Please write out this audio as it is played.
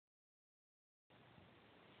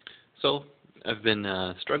So I've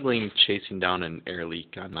been struggling chasing down an air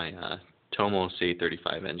leak on my Tomos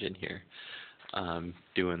A35 engine here.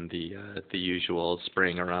 Doing the usual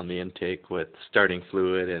spraying around the intake with starting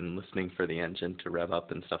fluid and listening for the engine to rev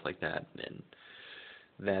up and stuff like that, and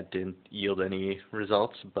that didn't yield any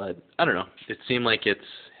results. But I don't know. It seemed like it's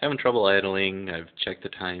having trouble idling. I've checked the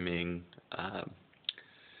timing.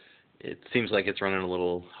 It seems like it's running a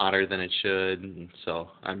little hotter than it should, and so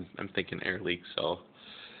I'm thinking air leak. So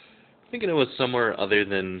thinking it was somewhere other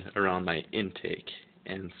than around my intake.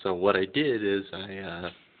 And so what I did is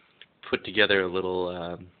I put together a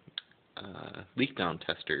little leak down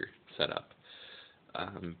tester setup.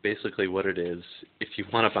 Basically what it is, if you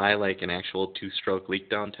want to buy like an actual two-stroke leak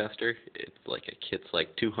down tester, it's like a kit's like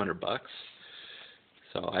 $200.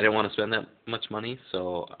 So I didn't want to spend that much money,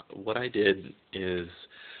 so what I did is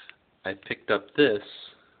I picked up this.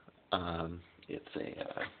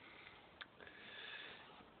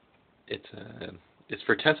 It's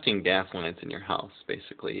for testing gas lines in your house.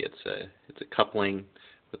 Basically, it's a coupling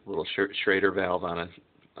with a little Schrader valve on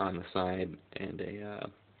the side and a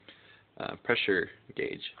pressure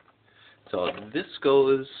gauge. So this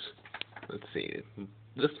goes, let's see,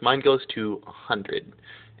 mine goes to 100,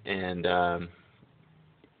 and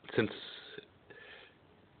since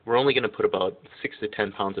we're only going to put about 6 to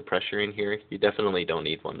 10 pounds of pressure in here, you definitely don't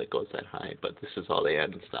need one that goes that high, but this is all they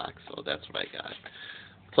had in stock, so that's what I got.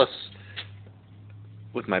 Plus,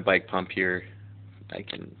 with my bike pump here, I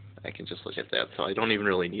can just look at that, so I don't even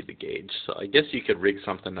really need the gauge. So I guess you could rig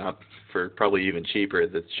something up for probably even cheaper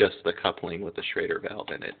that's just the coupling with the Schrader valve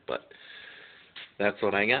in it, but that's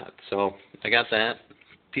what I got. So I got that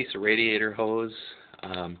piece of radiator hose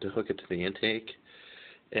to hook it to the intake,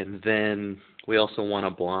 and then we also want to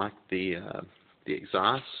block the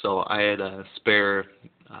exhaust. So I had a spare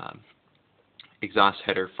exhaust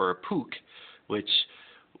header for a Pook, which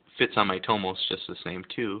fits on my Tomos just the same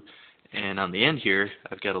too. And on the end here,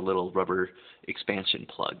 I've got a little rubber expansion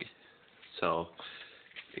plug. So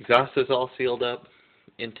exhaust is all sealed up.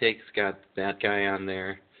 Intake's got that guy on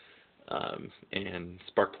there, and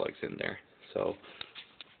spark plugs in there. So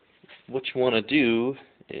what you want to do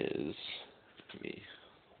is, let me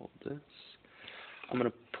hold this. I'm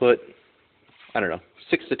going to put, I don't know,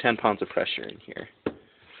 6 to 10 pounds of pressure in here.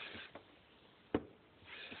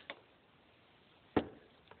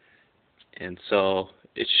 And so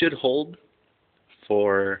it should hold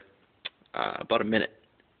for about a minute.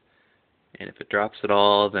 And if it drops at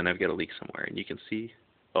all, then I've got a leak somewhere. And you can see,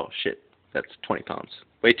 oh shit, that's 20 pounds.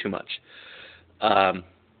 Way too much.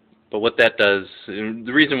 But what that does,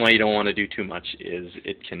 the reason why you don't want to do too much is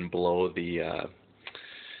it can blow the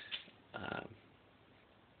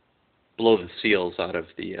seals out of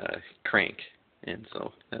the crank. And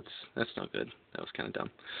so that's not good. That was kind of dumb.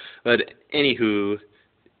 But anywho,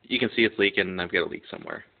 you can see it's leaking, and I've got a leak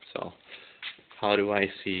somewhere. So how do I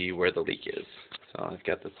see where the leak is? So I've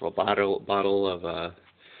got this little bottle of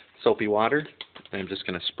soapy water, and I'm just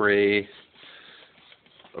going to spray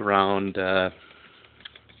around the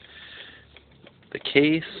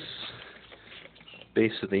case,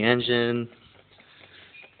 base of the engine,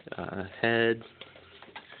 head,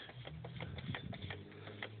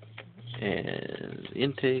 and the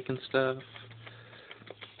intake and stuff.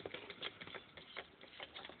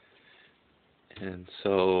 And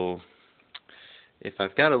so if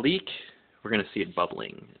I've got a leak, we're going to see it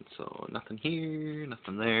bubbling. And so nothing here,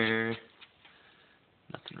 nothing there,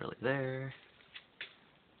 nothing really there.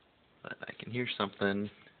 But I can hear something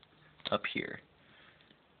up here.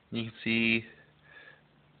 You can see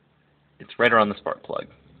it's right around the spark plug.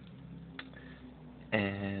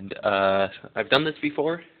 And I've done this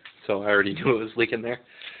before, so I already knew it was leaking there.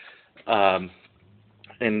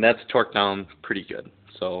 And that's torqued down pretty good.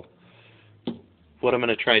 So what I'm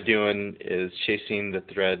going to try doing is chasing the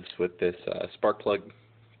threads with this spark plug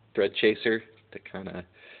thread chaser to kind of,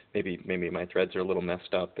 maybe my threads are a little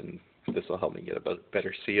messed up, and this will help me get a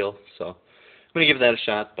better seal. So I'm going to give that a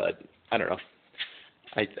shot, but I don't know.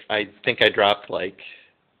 I think I dropped like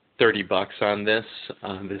 $30 on this.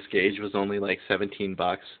 This gauge was only like $17.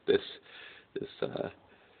 This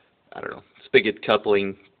I don't know, spigot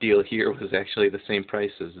coupling deal here was actually the same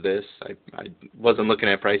price as this. I wasn't looking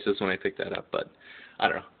at prices when I picked that up, but I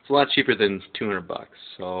don't know. It's a lot cheaper than $200.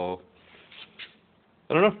 So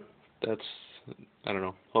I don't know. I don't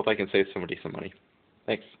know. Hope I can save somebody some money.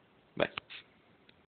 Thanks. Bye.